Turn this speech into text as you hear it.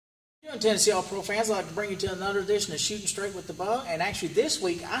Doing Tennessee All-Pro fans, I'd like to bring you to another edition of Shooting Straight with the Buck. And actually this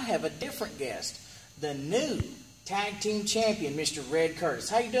week I have a different guest, the new tag team champion, Mr. Red Curtis.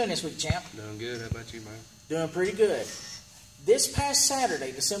 How you doing this week, champ? Doing good. How about you, man? Doing pretty good. This past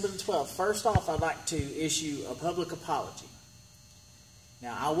Saturday, December the 12th, first off, I'd like to issue a public apology.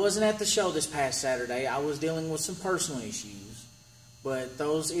 Now, I wasn't at the show this past Saturday. I was dealing with some personal issues. But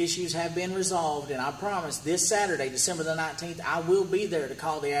those issues have been resolved, and I promise this Saturday, December the 19th, I will be there to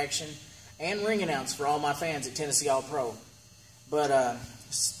call the action and ring announce for all my fans at Tennessee All-Pro. But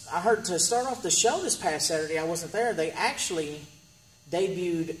I heard to start off the show this past Saturday, I wasn't there, they actually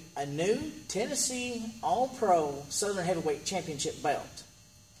debuted a new Tennessee All-Pro Southern Heavyweight Championship belt.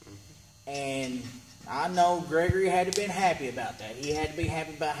 And I know Gregory had to have been happy about that. He had to be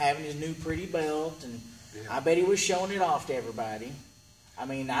happy about having his new pretty belt, and yeah. I bet he was showing it off to everybody. I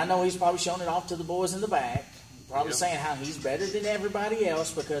mean, I know he's probably showing it off to the boys in the back, probably saying how he's better than everybody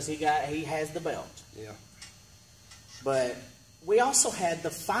else because he has the belt. Yeah. But we also had the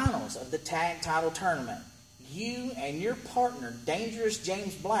finals of the tag title tournament. You and your partner, Dangerous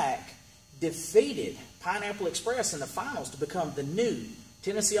James Black, defeated Pineapple Express in the finals to become the new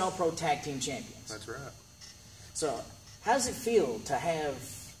Tennessee All-Pro Tag Team Champions. That's right. So, how does it feel to have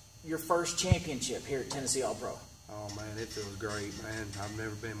your first championship here at Tennessee All-Pro? Oh, man, it feels great, man. I've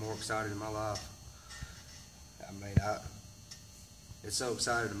never been more excited in my life. I mean, it's so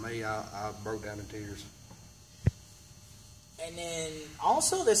exciting to me, I broke down in tears. And then,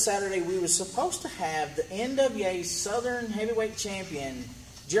 also this Saturday, we were supposed to have the NWA Southern Heavyweight Champion,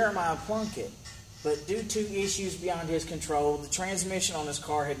 Jeremiah Plunkett. But due to issues beyond his control, the transmission on his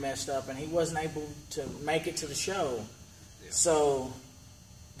car had messed up, and he wasn't able to make it to the show. Yeah. So,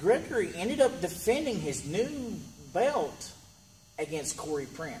 Gregory ended up defending his new belt against Corey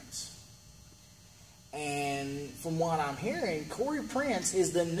Prince. And from what I'm hearing, Corey Prince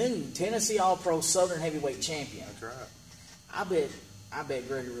is the new Tennessee All-Pro Southern Heavyweight Champion. That's right. I bet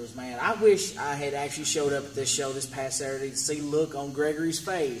Gregory was mad. I wish I had actually showed up at this show this past Saturday to see the look on Gregory's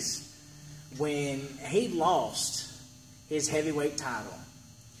face when he lost his heavyweight title.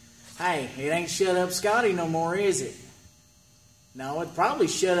 Hey, it ain't shut up Scottie no more, is it? No, it probably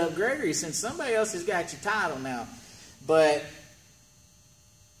shut up Gregory since somebody else has got your title now. But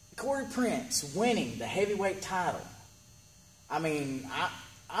Corey Prince winning the heavyweight title. I mean,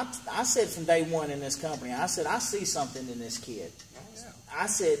 I said from day one in this company, I said, I see something in this kid. Oh, yeah. I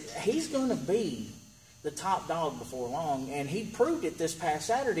said, he's going to be the top dog before long, and he proved it this past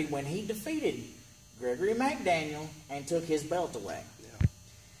Saturday when he defeated Gregory McDaniel and took his belt away. Yeah.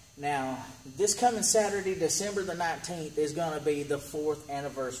 Now, this coming Saturday, December the 19th, is going to be the 4th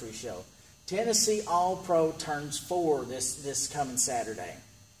anniversary show. Tennessee All-Pro turns 4 this coming Saturday.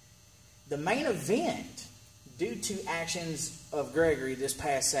 The main event, due to actions of Gregory this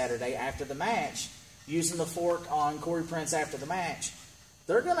past Saturday after the match, using the fork on Corey Prince after the match,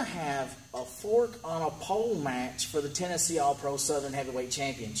 they're going to have a fork on a pole match for the Tennessee All-Pro Southern Heavyweight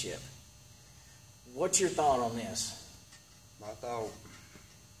Championship. What's your thought on this? My thought,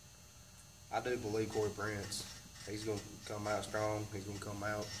 I do believe Corey Prince. He's going to come out strong. He's going to come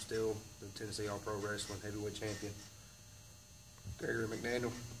out still the Tennessee All-Pro Wrestling Heavyweight Champion. Gregory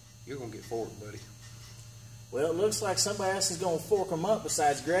McDaniel, you're going to get forked, buddy. Well, it looks like somebody else is going to fork him up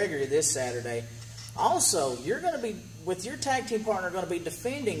besides Gregory this Saturday. Also, you're going to be, with your tag team partner, going to be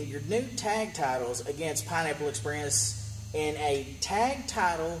defending your new tag titles against Pineapple Express in a tag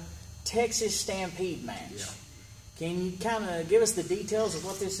title Texas Stampede match. Yeah. Can you kind of give us the details of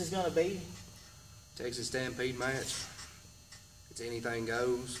what this is going to be? Texas Stampede match. It's anything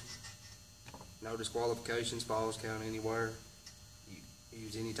goes. No disqualifications, falls count anywhere. You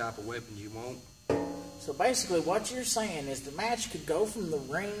use any type of weapon you want. So basically what you're saying is the match could go from the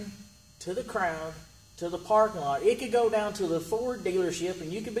ring to the crowd to the parking lot. It could go down to the Ford dealership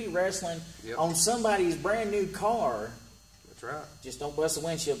and you could be wrestling on somebody's brand new car. That's right. Just don't bust the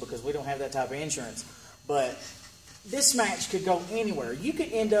windshield because we don't have that type of insurance. But this match could go anywhere. You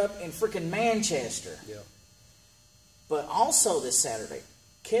could end up in freaking Manchester. Yeah. But also this Saturday,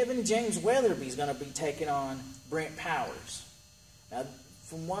 Kevin James Weatherby is going to be taking on Brent Powers. Now,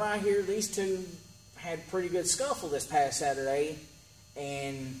 from what I hear, these two had a pretty good scuffle this past Saturday,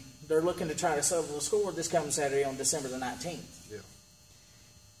 and they're looking to try to settle the score this coming Saturday on December the 19th. Yeah.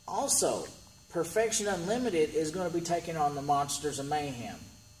 Also, Perfection Unlimited is going to be taking on the Monsters of Mayhem.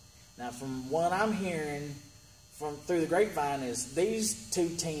 Now, from what I'm hearing through the grapevine is these two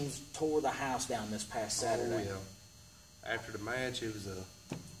teams tore the house down this past Saturday. Oh, yeah. After the match, it was a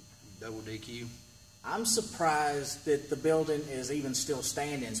double DQ. I'm surprised that the building is even still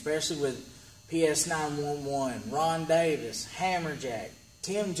standing, especially with PS 911, Ron Davis, Hammerjack,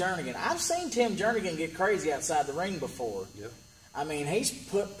 Tim Jernigan. I've seen Tim Jernigan get crazy outside the ring before. Yeah. I mean, he's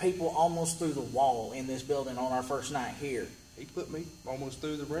put people almost through the wall in this building on our first night here. He put me almost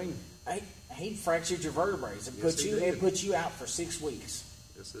through the ring. He fractured your vertebrae. It put you out for 6 weeks.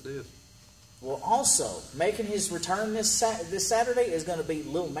 Yes, it is. Well, also, making his return this Saturday is going to be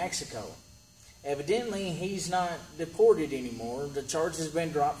Little Mexico. Evidently, he's not deported anymore. The charge has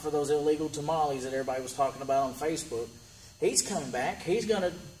been dropped for those illegal tamales that everybody was talking about on Facebook. He's coming back. He's going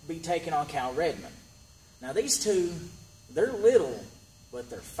to be taking on Cal Redmond. Now, these two, they're little,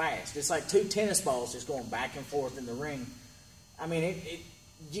 but they're fast. It's like two tennis balls just going back and forth in the ring. I mean,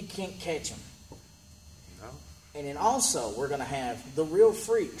 you can't catch them. No. And then also, we're going to have the Real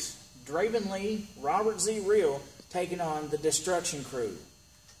Freaks, Draven Lee, Robert Z. Real, taking on the Destruction Crew.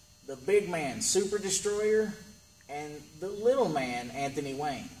 The big man, Super Destroyer, and the little man, Anthony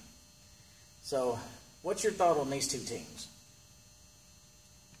Wayne. So, what's your thought on these two teams?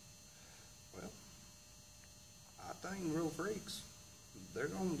 Well, I think Real Freaks, they're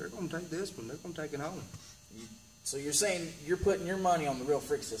gonna take this one. They're gonna take it home. So you're saying you're putting your money on the Real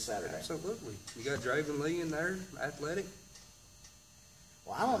Freaks this Saturday? Absolutely. You got Draven Lee in there, athletic.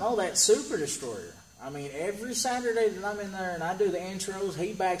 Well, I don't know, that Super Destroyer. I mean, every Saturday that I'm in there and I do the intros,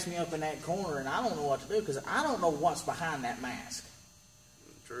 he backs me up in that corner, and I don't know what to do because I don't know what's behind that mask.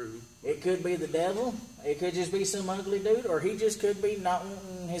 True. It could be the devil. It could just be some ugly dude, or he just could be not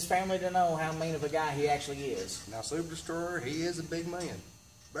wanting his family to know how mean of a guy he actually is. Now, Super Destroyer, he is a big man.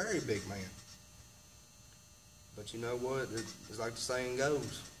 Very big man. But you know what? It's like the saying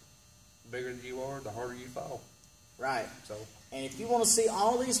goes. The bigger you are, the harder you fall. Right. So. And if you want to see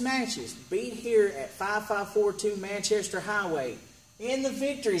all these matches, be here at 5542 Manchester Highway in the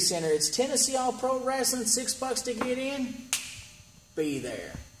Victory Center. It's Tennessee All Pro Wrestling, $6 to get in. Be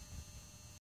there.